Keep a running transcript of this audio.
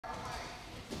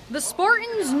The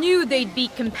Spartans knew they'd be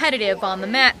competitive on the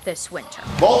mat this winter.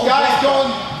 Both guys going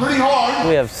pretty hard.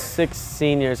 We have 6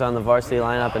 seniors on the varsity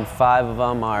lineup, and 5 of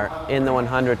them are in the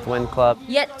 100th win club.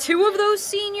 Yet 2 of those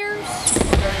seniors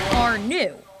are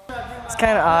new. It's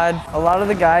kind of odd. A lot of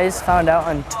the guys found out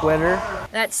on Twitter.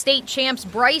 That state champs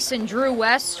Bryce and Drew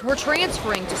West were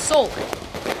transferring to Solon.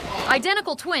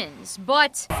 Identical twins,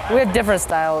 but We have different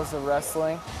styles of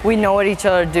wrestling. We know what each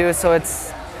other do, so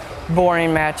it's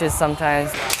boring matches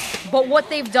sometimes. But what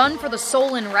they've done for the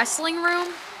Solon Wrestling Room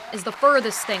is the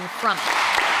furthest thing from it.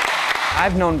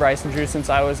 I've known Bryce and Drew since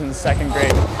I was in 2nd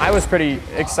grade. I was pretty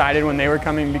excited when they were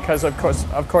coming because of course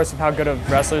of how good of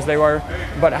wrestlers they were,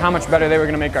 but how much better they were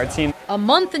going to make our team. A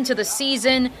month into the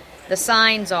season, the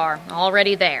signs are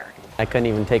already there. I couldn't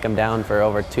even take them down for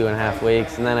over 2.5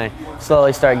 weeks, and then I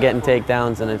slowly started getting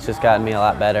takedowns, and it's just gotten me a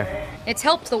lot better. It's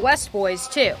helped the West boys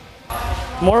too.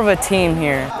 More of a team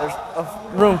here. There's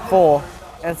a room full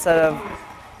instead of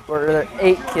where there are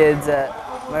 8 kids at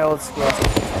my old school.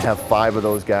 Have 5 of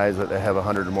those guys that have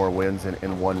 100 or more wins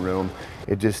in one room.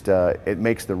 It just it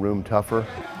makes the room tougher.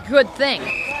 Good thing,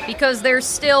 because there's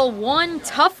still one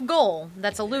tough goal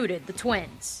that's eluded the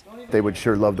twins. They would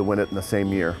sure love to win it in the same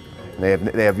year. And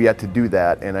they have yet to do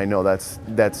that, and I know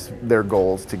that's their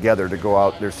goals together to go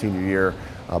out their senior year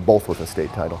both with a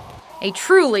state title. A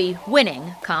truly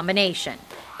winning combination.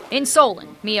 In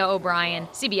Solon, Mia O'Brien,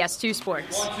 CBS 2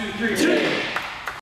 Sports. 1, 2, 3.